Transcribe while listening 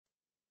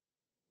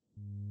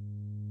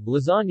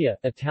Lasagna,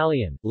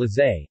 Italian,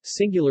 lasagne,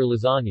 singular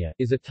lasagna,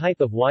 is a type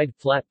of wide,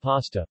 flat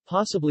pasta,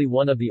 possibly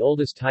one of the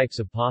oldest types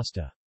of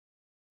pasta.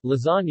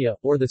 Lasagna,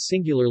 or the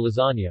singular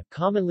lasagna,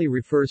 commonly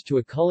refers to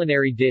a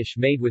culinary dish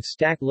made with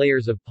stacked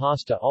layers of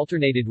pasta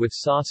alternated with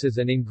sauces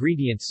and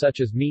ingredients such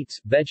as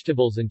meats,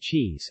 vegetables and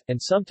cheese, and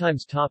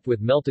sometimes topped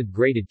with melted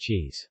grated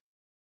cheese.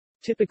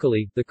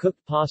 Typically, the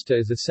cooked pasta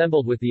is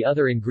assembled with the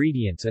other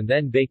ingredients and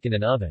then baked in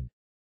an oven.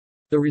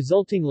 The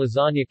resulting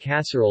lasagna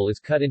casserole is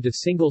cut into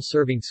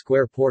single-serving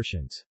square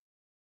portions.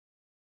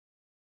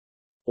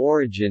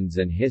 Origins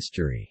and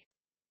history.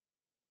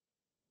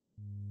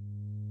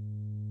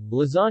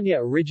 Lasagna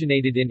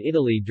originated in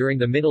Italy during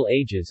the Middle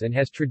Ages and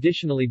has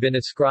traditionally been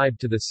ascribed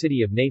to the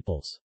city of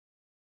Naples.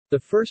 The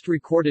first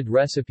recorded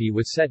recipe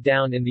was set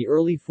down in the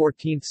early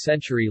 14th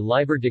century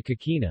Liber de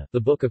Cucina,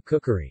 the Book of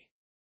Cookery.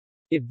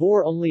 It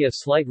bore only a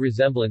slight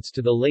resemblance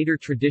to the later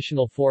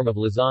traditional form of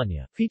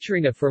lasagna,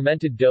 featuring a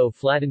fermented dough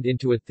flattened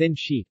into a thin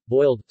sheet,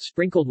 boiled,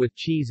 sprinkled with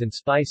cheese and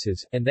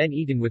spices, and then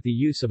eaten with the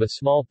use of a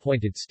small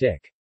pointed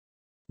stick.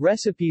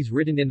 Recipes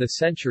written in the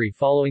century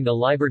following the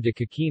Liber de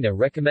Cucina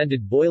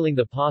recommended boiling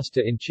the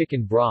pasta in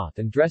chicken broth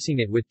and dressing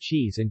it with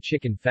cheese and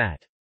chicken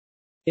fat.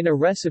 In a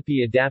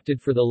recipe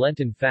adapted for the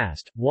Lenten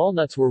fast,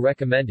 walnuts were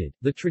recommended.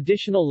 The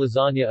traditional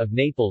lasagna of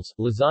Naples,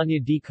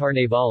 lasagna di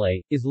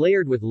carnevale, is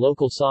layered with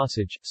local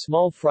sausage,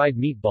 small fried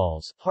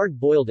meatballs,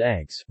 hard-boiled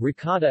eggs,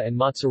 ricotta and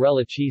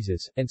mozzarella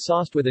cheeses, and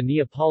sauced with a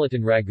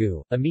Neapolitan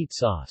ragu, a meat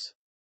sauce.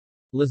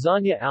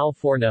 Lasagna al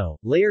forno,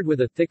 layered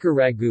with a thicker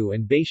ragu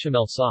and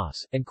bechamel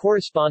sauce, and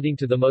corresponding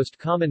to the most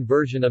common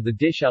version of the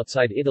dish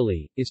outside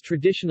Italy, is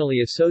traditionally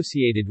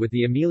associated with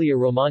the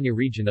Emilia-Romagna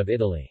region of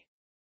Italy.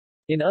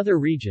 In other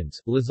regions,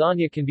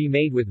 lasagna can be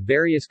made with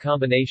various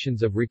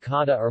combinations of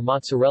ricotta or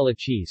mozzarella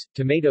cheese,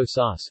 tomato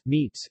sauce,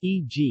 meats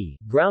e.g.,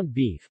 ground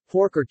beef,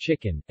 pork or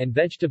chicken, and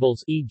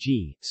vegetables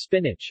e.g.,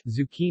 spinach,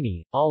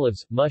 zucchini,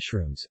 olives,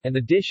 mushrooms, and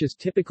the dish is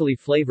typically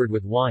flavored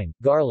with wine,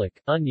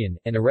 garlic, onion,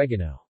 and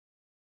oregano.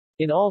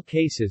 In all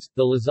cases,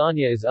 the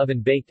lasagna is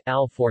oven-baked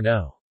al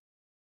forno.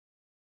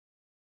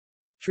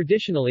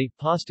 Traditionally,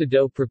 pasta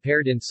dough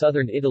prepared in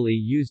southern Italy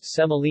used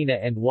semolina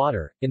and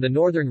water. In the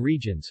northern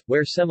regions,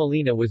 where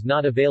semolina was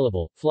not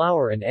available,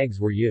 flour and eggs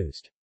were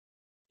used.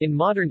 In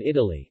modern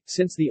Italy,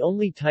 since the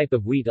only type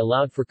of wheat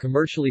allowed for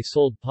commercially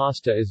sold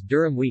pasta is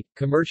durum wheat,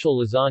 commercial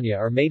lasagna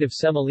are made of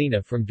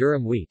semolina from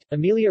durum wheat.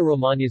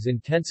 Emilia-Romagna's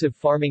intensive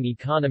farming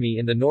economy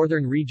in the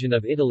northern region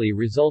of Italy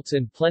results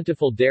in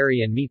plentiful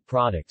dairy and meat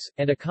products,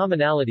 and a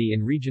commonality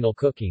in regional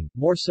cooking,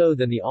 more so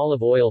than the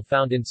olive oil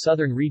found in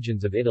southern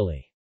regions of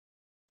Italy.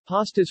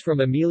 Pastas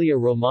from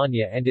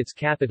Emilia-Romagna and its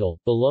capital,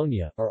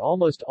 Bologna, are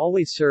almost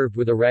always served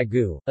with a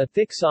ragu, a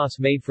thick sauce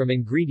made from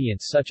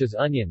ingredients such as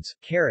onions,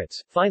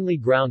 carrots, finely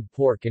ground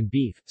pork and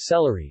beef,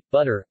 celery,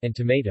 butter, and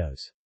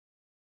tomatoes.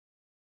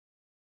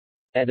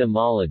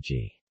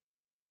 Etymology.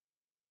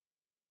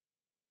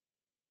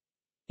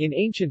 In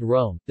ancient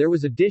Rome, there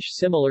was a dish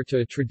similar to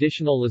a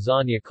traditional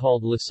lasagna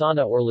called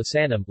lasana or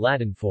lasanum,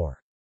 Latin for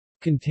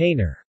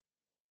container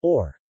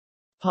or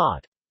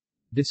pot,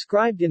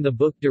 described in the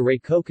book De Re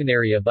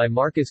Coquinaria by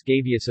Marcus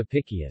Gavius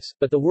Apicius,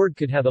 but the word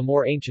could have a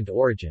more ancient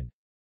origin.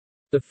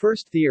 The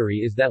first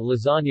theory is that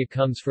lasagna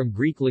comes from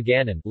Greek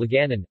laganon,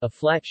 a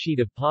flat sheet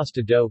of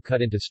pasta dough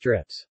cut into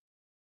strips.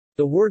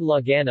 The word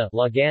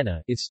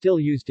lagana is still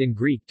used in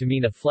Greek to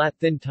mean a flat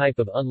thin type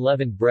of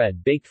unleavened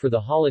bread baked for the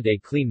holiday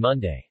Clean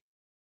Monday.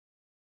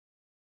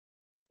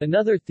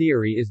 Another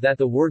theory is that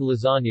the word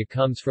lasagna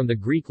comes from the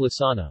Greek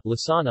lasana,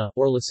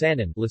 or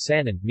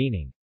lasanon,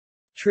 meaning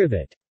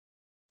trivet,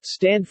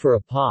 stand for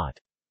a pot,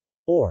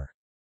 or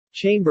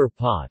chamber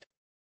pot.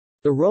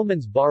 The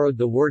Romans borrowed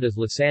the word as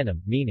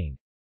lasanum, meaning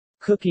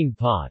cooking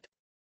pot.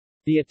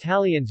 The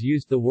Italians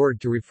used the word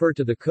to refer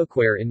to the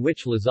cookware in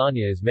which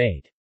lasagna is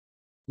made.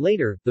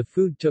 Later, the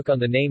food took on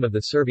the name of the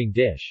serving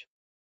dish.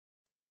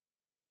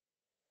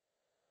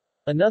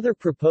 Another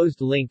proposed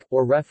link,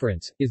 or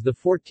reference, is the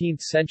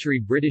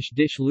 14th-century British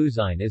dish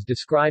louzaine as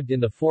described in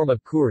the form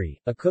of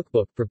curry, a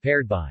cookbook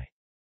prepared by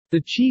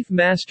the chief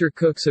master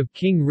cooks of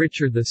King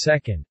Richard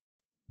II,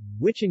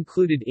 which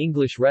included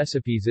English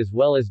recipes as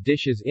well as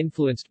dishes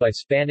influenced by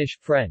Spanish,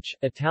 French,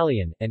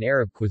 Italian, and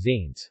Arab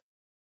cuisines.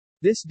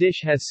 This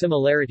dish has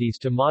similarities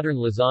to modern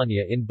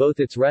lasagna in both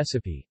its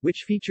recipe,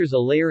 which features a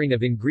layering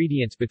of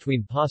ingredients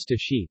between pasta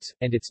sheets,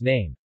 and its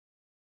name.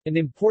 An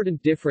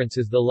important difference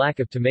is the lack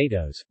of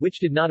tomatoes, which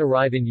did not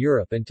arrive in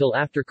Europe until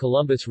after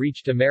Columbus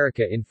reached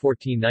America in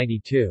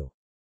 1492.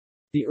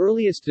 The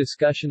earliest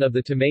discussion of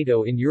the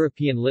tomato in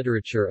European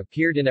literature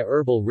appeared in a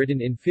herbal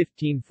written in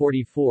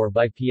 1544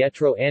 by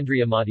Pietro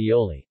Andrea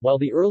Mattioli, while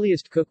the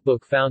earliest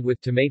cookbook found with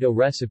tomato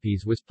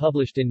recipes was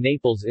published in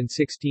Naples in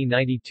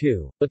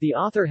 1692, but the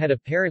author had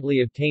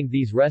apparently obtained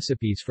these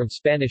recipes from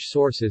Spanish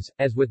sources.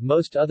 As with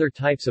most other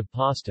types of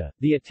pasta,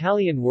 the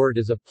Italian word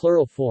is a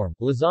plural form,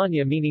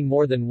 lasagna meaning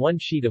more than one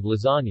sheet of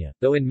lasagna,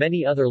 though in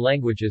many other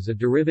languages a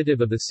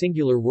derivative of the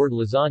singular word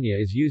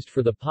lasagna is used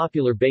for the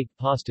popular baked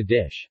pasta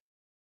dish.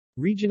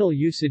 Regional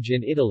usage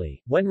in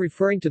Italy, when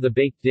referring to the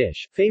baked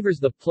dish, favors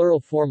the plural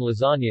form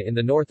lasagna in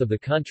the north of the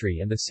country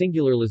and the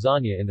singular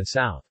lasagna in the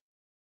south.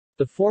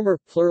 The former,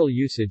 plural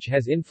usage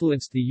has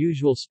influenced the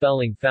usual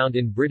spelling found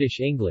in British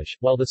English,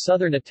 while the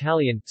southern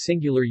Italian,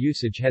 singular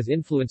usage has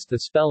influenced the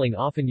spelling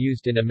often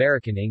used in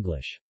American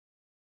English.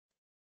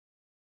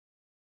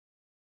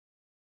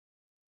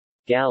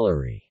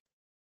 Gallery.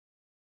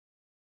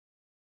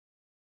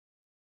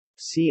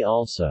 See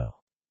also: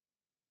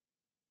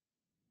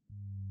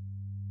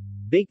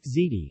 baked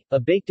ziti, a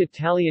baked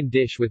Italian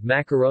dish with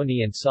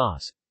macaroni and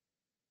sauce.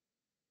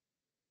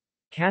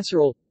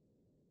 Casserole.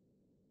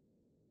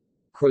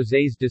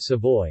 Crozets de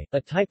Savoie, a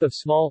type of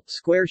small,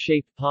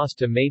 square-shaped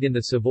pasta made in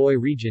the Savoy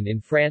region in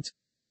France.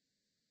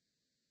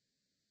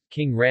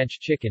 King Ranch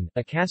chicken,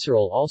 a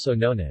casserole also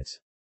known as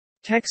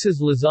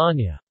Texas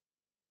lasagna.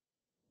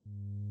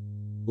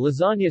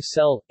 Lasagna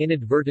cell,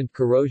 inadvertent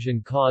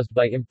corrosion caused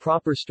by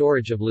improper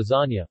storage of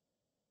lasagna.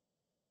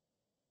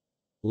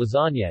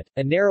 Lasagnette,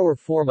 a narrower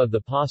form of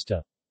the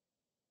pasta.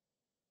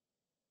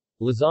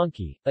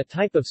 Lasanki, a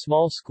type of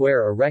small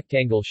square or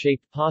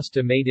rectangle-shaped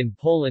pasta made in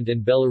Poland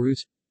and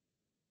Belarus.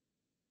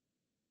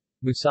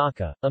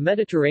 Moussaka, a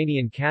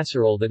Mediterranean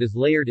casserole that is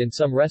layered in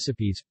some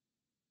recipes.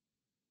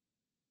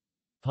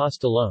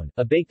 Pastelón,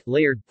 a baked,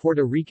 layered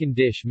Puerto Rican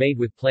dish made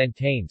with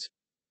plantains.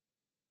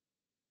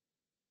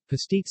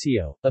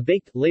 Pasticcio, a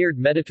baked, layered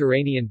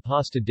Mediterranean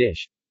pasta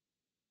dish.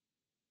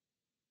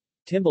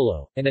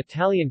 Timballo, an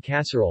Italian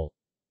casserole.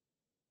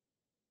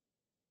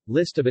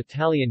 List of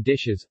Italian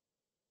dishes.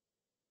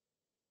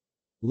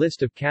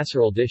 List of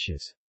casserole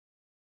dishes.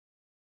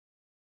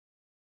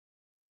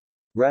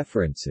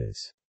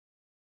 References.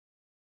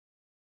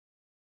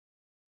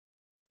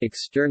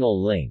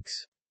 External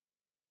links.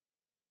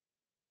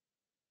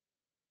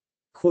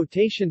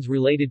 Quotations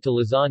related to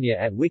lasagna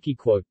at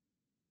Wikiquote.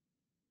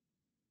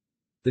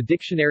 The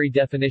dictionary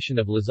definition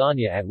of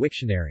lasagna at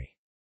Wiktionary.